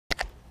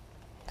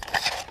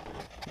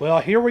Well,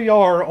 here we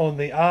are on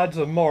the Ides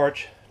of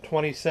March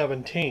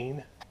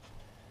 2017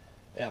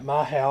 at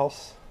my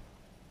house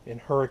in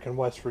Hurricane,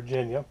 West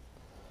Virginia,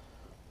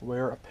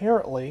 where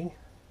apparently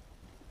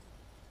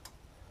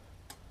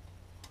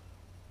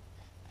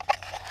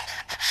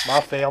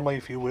my family,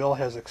 if you will,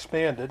 has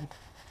expanded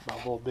a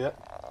little bit,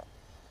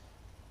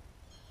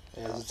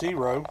 as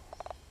Zero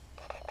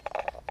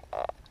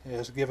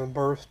has given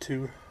birth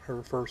to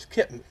her first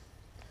kitten.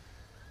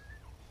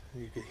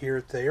 You can hear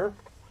it there.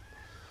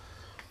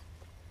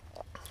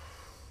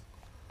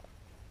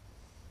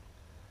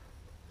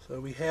 So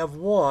we have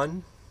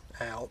one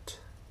out.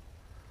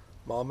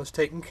 Mama's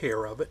taking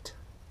care of it.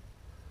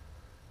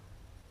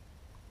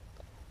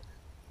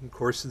 And of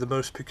course, the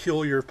most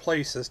peculiar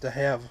places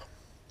to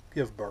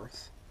give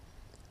birth.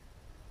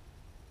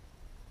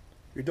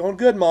 You're doing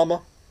good,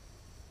 Mama.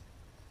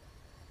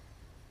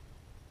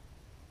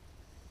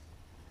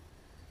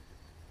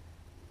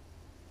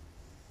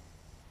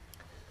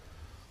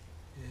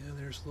 Yeah,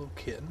 there's a little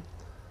kitten.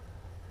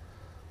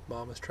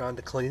 Mama's trying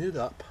to clean it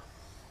up.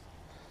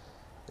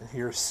 And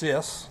here's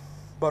Sis,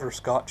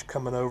 Butterscotch,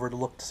 coming over to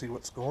look to see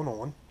what's going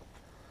on.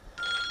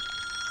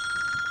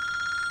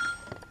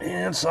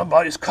 And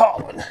somebody's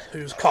calling.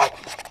 Who's calling?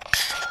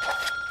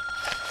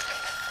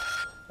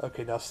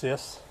 Okay, now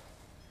Sis.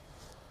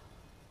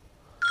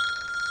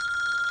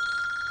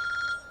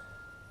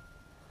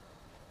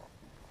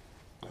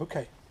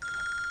 Okay.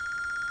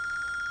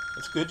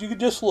 It's good you could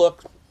just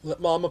look. Let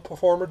Mama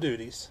perform her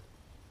duties.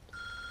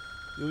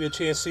 You'll get a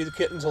chance to see the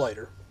kittens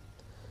later.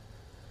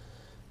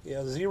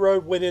 Yeah, Zero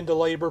went into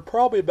labor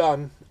probably about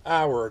an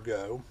hour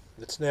ago.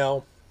 It's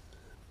now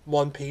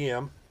 1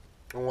 p.m.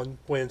 on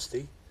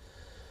Wednesday.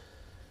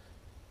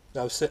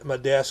 I was sitting at my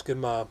desk in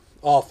my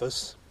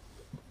office.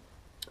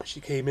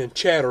 She came in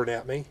chattering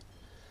at me,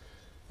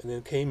 and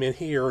then came in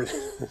here and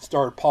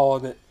started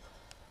pawing at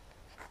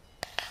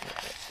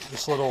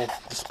this little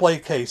display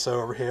case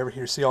over here.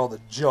 Here, see all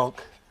the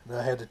junk. And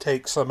I had to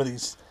take some of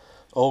these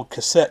old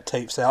cassette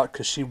tapes out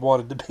because she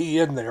wanted to be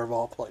in there, of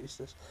all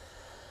places.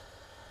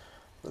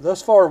 But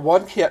thus far,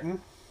 one kitten.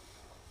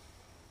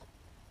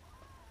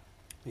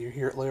 You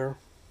hear it there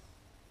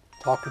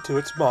talking to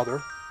its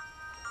mother.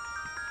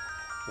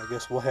 I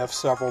guess we'll have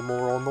several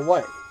more on the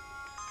way.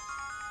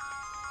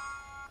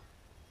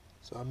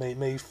 So I may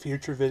make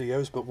future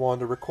videos, but wanted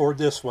to record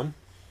this one.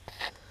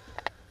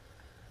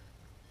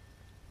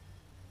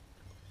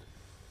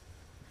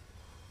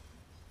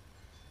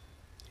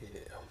 Yeah.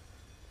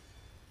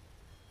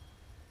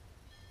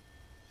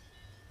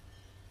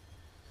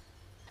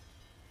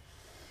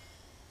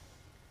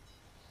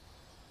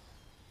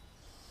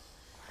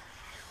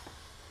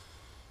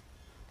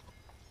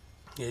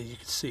 Yeah, you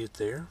can see it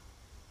there.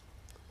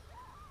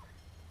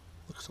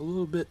 Looks a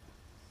little bit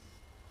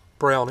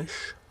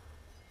brownish.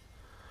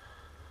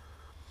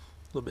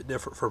 A little bit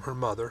different from her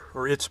mother,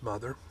 or its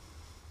mother.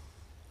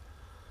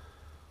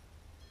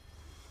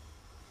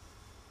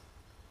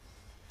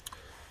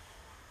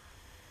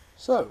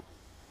 So,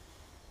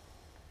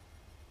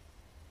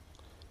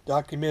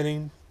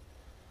 documenting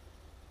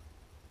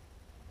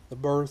the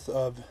birth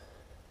of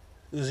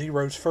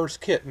Zero's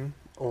first kitten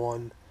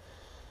on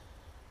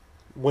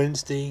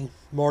Wednesday,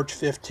 March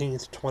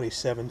 15th,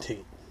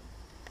 2017.